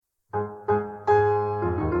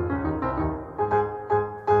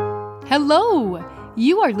Hello!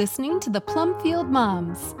 You are listening to the Plumfield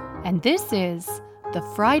Moms, and this is the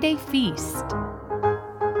Friday Feast.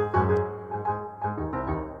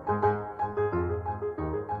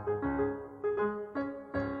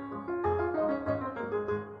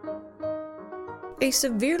 A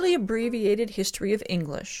Severely Abbreviated History of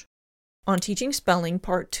English on Teaching Spelling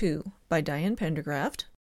Part 2 by Diane Pendergraft,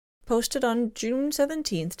 posted on June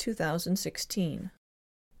 17, 2016.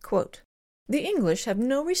 Quote, "The English have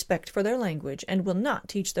no respect for their language and will not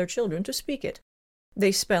teach their children to speak it.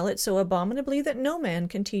 They spell it so abominably that no man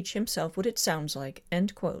can teach himself what it sounds like."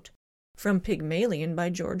 End quote. From Pygmalion by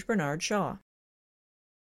George Bernard Shaw.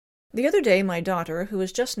 The other day, my daughter, who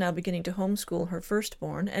is just now beginning to homeschool her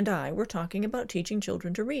firstborn, and I were talking about teaching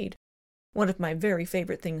children to read, one of my very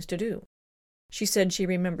favorite things to do. She said she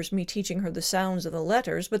remembers me teaching her the sounds of the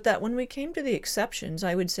letters, but that when we came to the exceptions,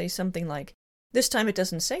 I would say something like, "This time it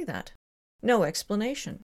doesn't say that." No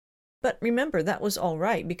explanation. But remember, that was all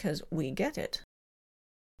right because we get it.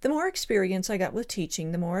 The more experience I got with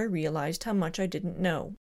teaching, the more I realized how much I didn't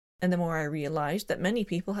know, and the more I realized that many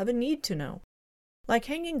people have a need to know. Like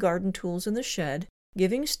hanging garden tools in the shed,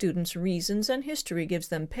 giving students reasons and history gives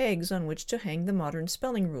them pegs on which to hang the modern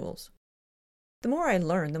spelling rules. The more I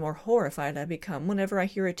learn, the more horrified I become whenever I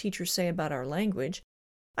hear a teacher say about our language,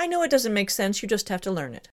 "I know it doesn't make sense, you just have to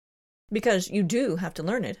learn it." Because you do have to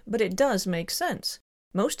learn it, but it does make sense.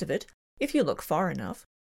 Most of it, if you look far enough.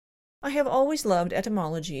 I have always loved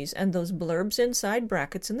etymologies, and those blurbs inside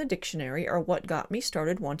brackets in the dictionary are what got me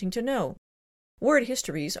started wanting to know. Word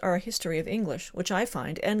histories are a history of English, which I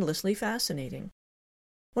find endlessly fascinating.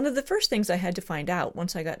 One of the first things I had to find out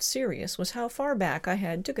once I got serious was how far back I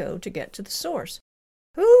had to go to get to the source.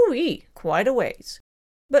 Hoo-wee, quite a ways.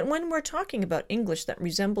 But when we're talking about English that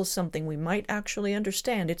resembles something we might actually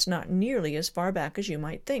understand, it's not nearly as far back as you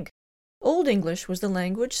might think. Old English was the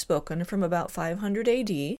language spoken from about 500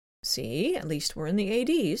 AD, see, at least we're in the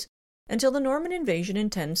ADs, until the Norman invasion in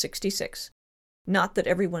 1066. Not that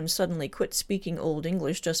everyone suddenly quit speaking Old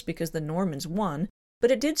English just because the Normans won,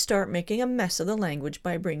 but it did start making a mess of the language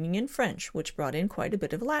by bringing in French, which brought in quite a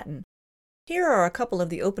bit of Latin. Here are a couple of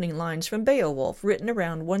the opening lines from Beowulf, written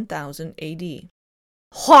around 1000 AD.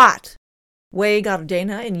 What? We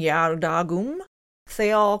gardena in yardagum,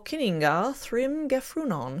 theol kinninga thrim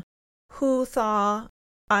gefrunon, hu tha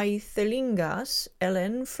aethelingas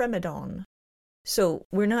ellen fremedon. So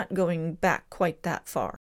we're not going back quite that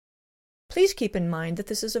far. Please keep in mind that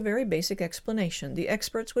this is a very basic explanation. The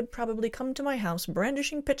experts would probably come to my house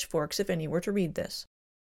brandishing pitchforks if any were to read this.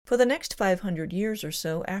 For the next 500 years or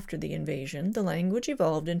so after the invasion, the language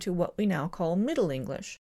evolved into what we now call Middle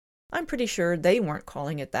English. I'm pretty sure they weren't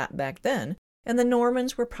calling it that back then, and the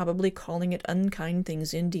Normans were probably calling it unkind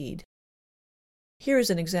things indeed. Here is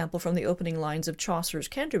an example from the opening lines of Chaucer's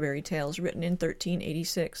Canterbury Tales, written in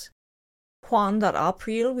 1386. Whan that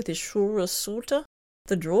April with his sure sulte,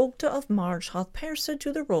 the drogte of March hath persed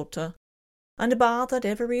to the rote, and bathed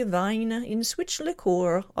every vine in switch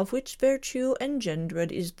liquor, of which virtue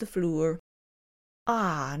engendred is the flour.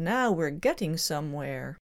 Ah, now we're getting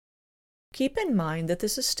somewhere. Keep in mind that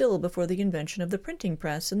this is still before the invention of the printing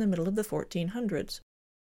press in the middle of the 1400s.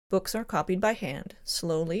 Books are copied by hand,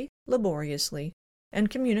 slowly, laboriously, and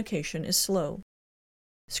communication is slow.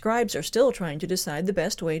 Scribes are still trying to decide the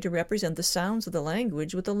best way to represent the sounds of the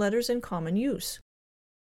language with the letters in common use.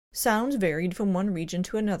 Sounds varied from one region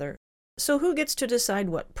to another, so who gets to decide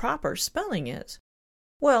what proper spelling is?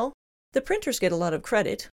 Well, the printers get a lot of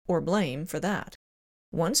credit, or blame, for that.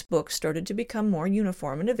 Once books started to become more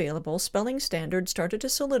uniform and available, spelling standards started to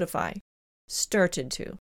solidify. Started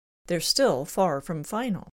to. They're still far from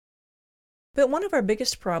final. But one of our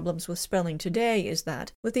biggest problems with spelling today is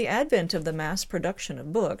that, with the advent of the mass production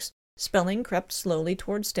of books, spelling crept slowly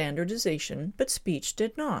toward standardization, but speech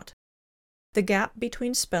did not. The gap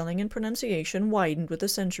between spelling and pronunciation widened with the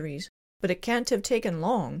centuries, but it can't have taken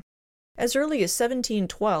long. As early as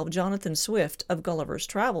 1712, Jonathan Swift, of Gulliver's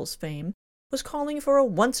Travels fame, was calling for a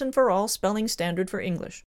once-and-for-all spelling standard for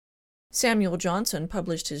English. Samuel Johnson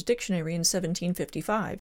published his dictionary in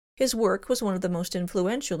 1755. His work was one of the most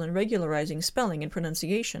influential in regularizing spelling and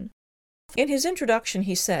pronunciation. In his introduction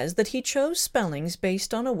he says that he chose spellings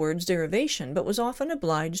based on a word's derivation, but was often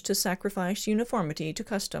obliged to sacrifice uniformity to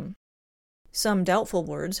custom. Some doubtful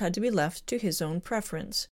words had to be left to his own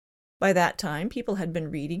preference. By that time, people had been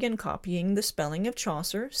reading and copying the spelling of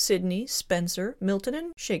Chaucer, Sidney, Spenser, Milton,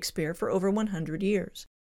 and Shakespeare for over 100 years.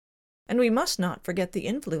 And we must not forget the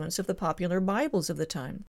influence of the popular Bibles of the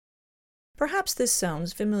time. Perhaps this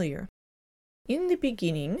sounds familiar. In the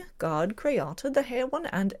beginning, God created the heaven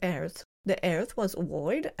and earth. The earth was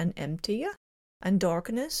void and empty, and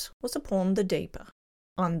darkness was upon the deep,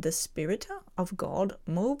 and the Spirit of God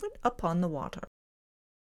moved upon the water.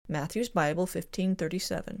 Matthew's Bible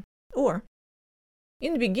 15:37. Or,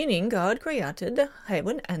 in the beginning God created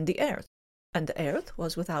heaven and the earth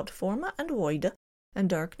was without form and void, and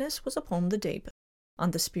darkness was upon the deep,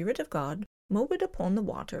 and the Spirit of God moved upon the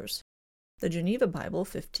waters. The Geneva Bible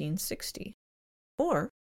 1560. Or,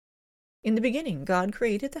 in the beginning God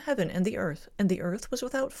created the heaven and the earth was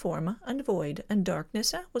without form and void, and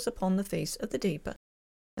darkness was upon the face of the deep,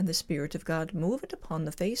 and the Spirit of God moved upon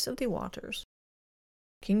the face of the waters.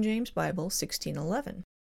 King James Bible 1611.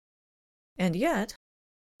 And yet,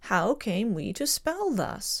 how came we to spell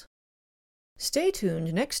thus? Stay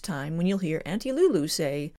tuned next time when you'll hear Auntie Lulu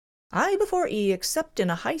say, I before E except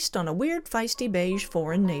in a heist on a weird feisty beige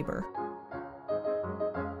foreign neighbor.